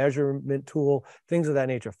robot be a measurement tool, things of that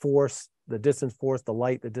nature. Force, the distance force, the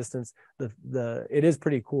light, the distance, it is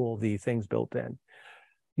pretty cool, the things built in.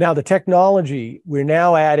 Now the technology, we're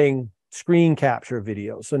now adding screen capture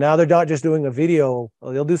video. So now they're not just doing a video,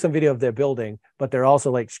 they'll do some video of their building, but they're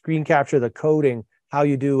also like screen capture the coding, how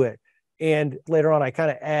you do it. And later on, I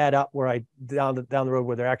kind of add up where down the road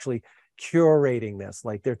where they're actually curating this,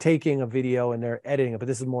 like they're taking a video and they're editing it, but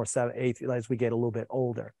this is more 7, 8 as we get a little bit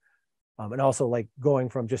older. And also like going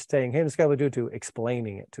from just saying, hey, this guy will do to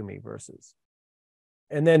explaining it to me versus.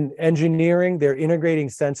 And then engineering, they're integrating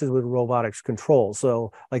sensors with robotics control.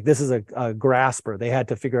 So like this is a grasper. They had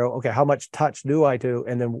to figure out, okay, how much touch do I do?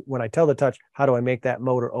 And then when I tell the touch, how do I make that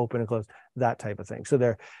motor open and close? That type of thing. So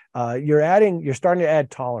you're starting to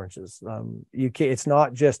add tolerances. It's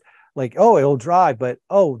not just like, oh, it'll drive, but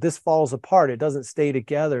oh, this falls apart. It doesn't stay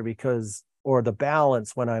together or the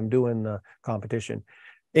balance when I'm doing the competition.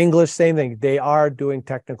 English, same thing. They are doing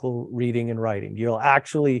technical reading and writing. You'll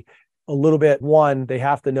actually a little bit, they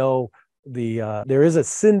have to know there is a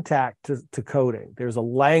syntax to coding. There's a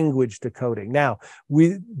language to coding. Now,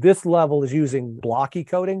 this level is using blocky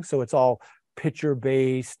coding. So it's all picture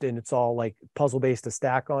based and it's all like puzzle based to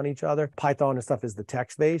stack on each other. Python and stuff is the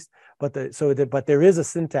text based, but there is a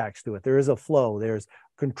syntax to it. There is a flow. There's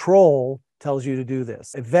control tells you to do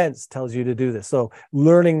this. Events tells you to do this. So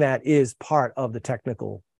learning that is part of the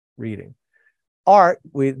technical reading. Art,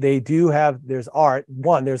 there's art.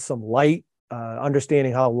 One, there's some light,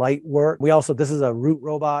 understanding how light works. This is a root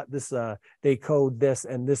robot. They code this,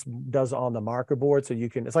 and this does on the marker board. So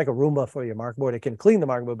it's like a Roomba for your marker board. It can clean the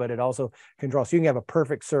marker board, but it also can draw. So you can have a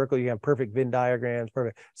perfect circle. You can have perfect Venn diagrams,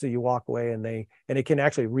 perfect. So you walk away and it can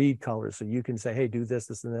actually read colors. So you can say, hey, do this,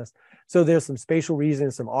 this, and this. So there's some spatial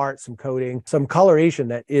reasoning, some art, some coding, some coloration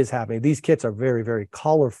that is happening. These kits are very, very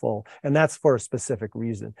colorful, and that's for a specific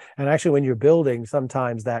reason. And actually, when you're building,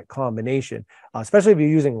 sometimes that combination, especially if you're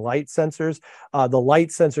using light sensors, the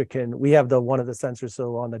light sensor we have one of the sensors,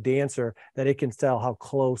 so on the dancer, that it can tell how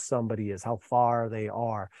close somebody is, how far they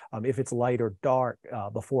are, if it's light or dark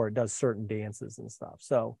before it does certain dances and stuff.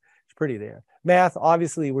 So it's pretty there. Math,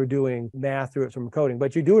 obviously we're doing math through it from coding,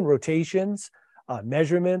 but you're doing rotations,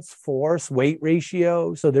 measurements, force, weight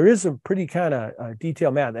ratio. So there is some pretty kind of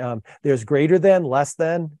detailed math. There's greater than, less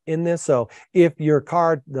than in this. So if your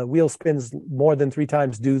car, the wheel spins more than 3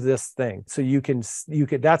 times, do this thing. So you can,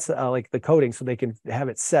 that's like the coding. So they can have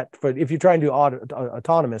it set for, if you're trying to do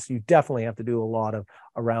autonomous, you definitely have to do a lot of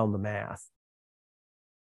around the math.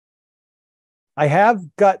 I have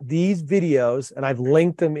got these videos and I've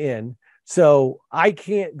linked them in. So I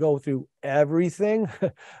can't go through everything,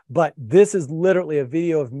 but this is literally a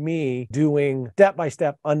video of me doing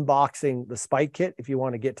step-by-step unboxing the spike kit if you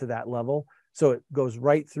want to get to that level. So it goes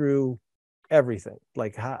right through everything,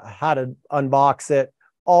 like how to unbox it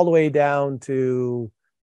all the way down to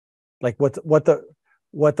like what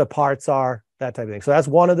the parts are, that type of thing. So that's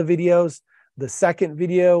one of the videos. The second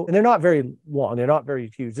video, and they're not very long, they're not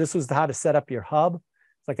very huge. This was how to set up your hub.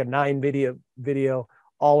 It's like a 9-video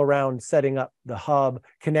all around setting up the hub,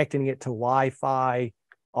 connecting it to Wi-Fi,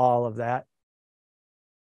 all of that.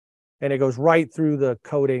 And it goes right through the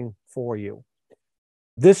coding for you.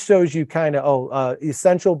 This shows you kind of,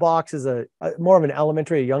 Essential box is more of an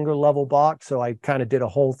elementary, a younger level box. So I kind of did a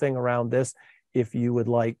whole thing around this if you would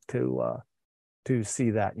like to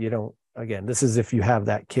see that. Again, this is if you have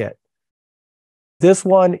that kit. This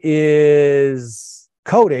one is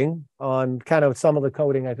coding on kind of some of the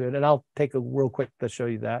coding I did, and I'll take a real quick to show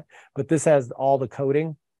you that. But this has all the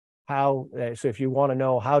coding. So if you want to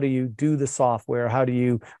know how do you do the software, how do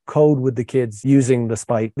you code with the kids using the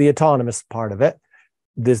spike, the autonomous part of it,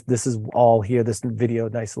 this is all here. This video,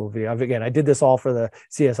 nice little video. Again, I did this all for the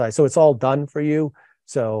CSI, so it's all done for you.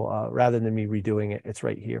 So rather than me redoing it, it's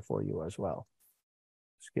right here for you as well.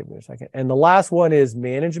 Just give me a second. And the last one is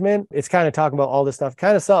management. It's kind of talking about all this stuff,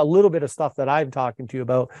 kind of saw a little bit of stuff that I'm talking to you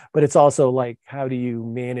about, but it's also like, how do you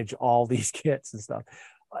manage all these kits and stuff?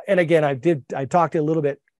 And again, I talked a little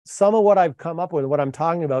bit. Some of what I've come up with, what I'm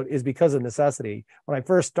talking about is because of necessity. When I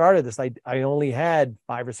first started this, I only had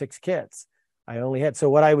 5 or 6 kits. So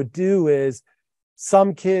what I would do is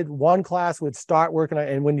one class would start working on,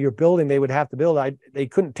 and when you're building, they would have to build. They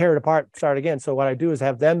couldn't tear it apart, start again. So what I do is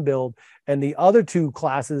have them build. And the other 2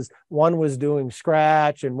 classes, one was doing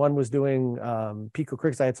Scratch and one was doing Pico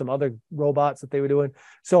Crickets. I had some other robots that they were doing.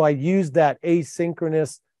 So I used that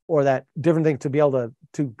asynchronous or that different thing to be able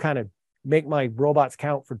to kind of make my robots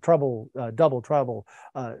count for double, triple,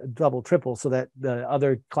 so that the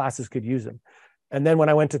other classes could use them. And then when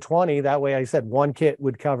I went to 20, that way I said one kit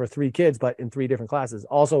would cover 3 kids, but in 3 different classes.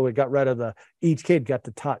 Also, it got rid of each kid got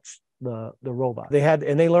to touch the robot.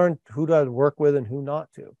 They learned who to work with and who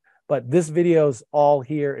not to. But this video's all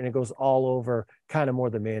here, and it goes all over kind of more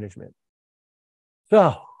the management.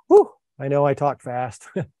 So, I know I talk fast.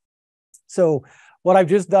 So what I've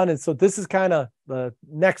just done is, so this is kind of the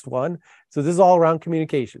next one. So this is all around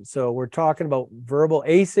communication. So we're talking about verbal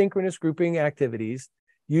asynchronous grouping activities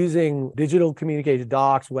using digital communication,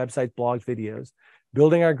 docs, websites, blogs, videos,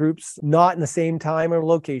 building our groups, not in the same time or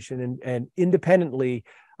location and independently.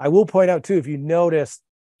 I will point out too, if you notice,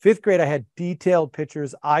 5th grade, I had detailed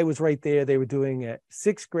pictures. I was right there. They were doing it.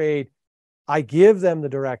 6th grade, I give them the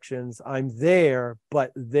directions. I'm there,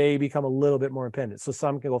 but they become a little bit more independent. So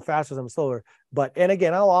some can go faster, some slower. And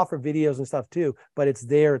again, I'll offer videos and stuff too, but it's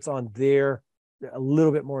there, it's on there, a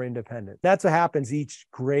little bit more independent. That's what happens each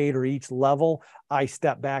grade or each level. I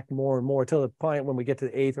step back more and more till the point when we get to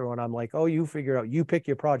the 8th or when I'm like, oh, you figure out, you pick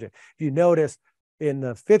your project. If you notice in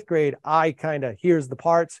the 5th grade, I kind of, here's the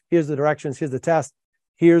parts, here's the directions, here's the test,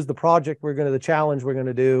 here's the project the challenge we're going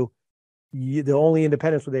to do. The only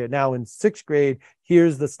independence were there. Now in 6th grade,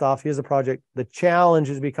 here's the stuff, here's the project. The challenge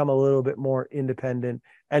has become a little bit more independent.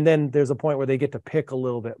 And then there's a point where they get to pick a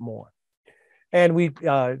little bit more. And we,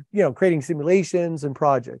 creating simulations and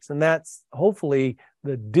projects. And that's hopefully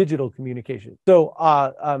the digital communication. So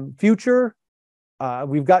future,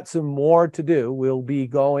 we've got some more to do. We'll be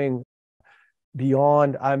going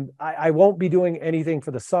beyond. I won't be doing anything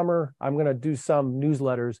for the summer. I'm going to do some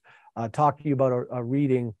newsletters, talk to you about a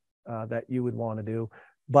reading that you would want to do.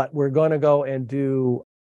 But we're going to go and do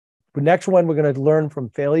the next one. We're going to learn from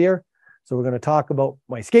failure. So we're going to talk about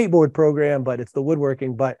my skateboard program, but it's the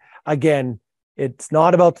woodworking. But again, it's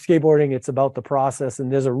not about the skateboarding. It's about the process. And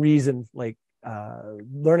there's a reason, like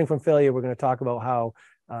learning from failure. We're going to talk about how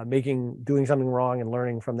doing something wrong and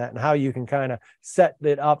learning from that, and how you can kind of set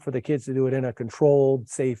it up for the kids to do it in a controlled,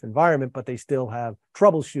 safe environment, but they still have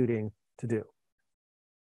troubleshooting to do.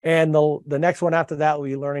 And the next one after that will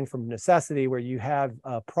be learning from necessity, where you have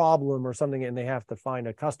a problem or something and they have to find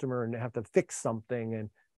a customer and they have to fix something and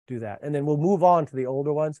do that. And then we'll move on to the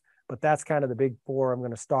older ones, but that's kind of the big 4. I'm going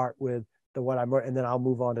to start with and then I'll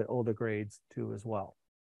move on to older grades too as well.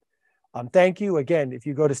 Thank you. Again, if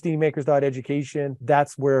you go to steammakers.education,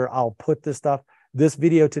 that's where I'll put this stuff. This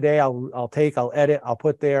video today, I'll edit, I'll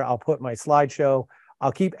put there, I'll put my slideshow.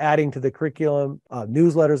 I'll keep adding to the curriculum.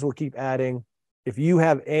 Newsletters will keep adding. If you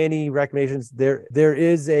have any recommendations, there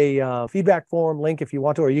is a feedback form link if you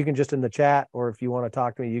want to, or you can just in the chat, or if you want to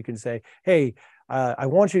talk to me, you can say, hey, I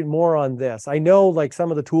want you more on this. I know like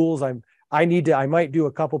some of the tools I might do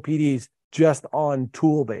a couple PDs just on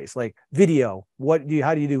tool base, like video. How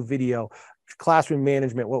do you do video? Classroom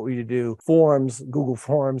management, what would you do? Forms, Google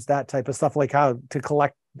Forms, that type of stuff, like how to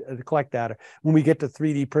collect data. When we get to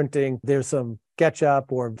 3D printing, there's some SketchUp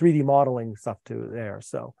or 3D modeling stuff too there.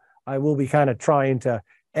 So I will be kind of trying to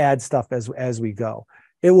add stuff as we go.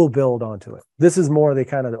 It will build onto it. This is more the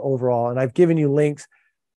kind of the overall, and I've given you links.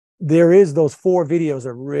 There is those 4 videos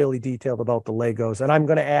are really detailed about the Legos, and I'm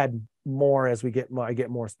going to add more as I get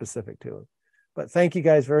more specific to it. But thank you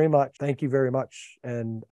guys very much. Thank you very much.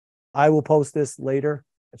 And I will post this later.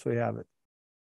 So we have it.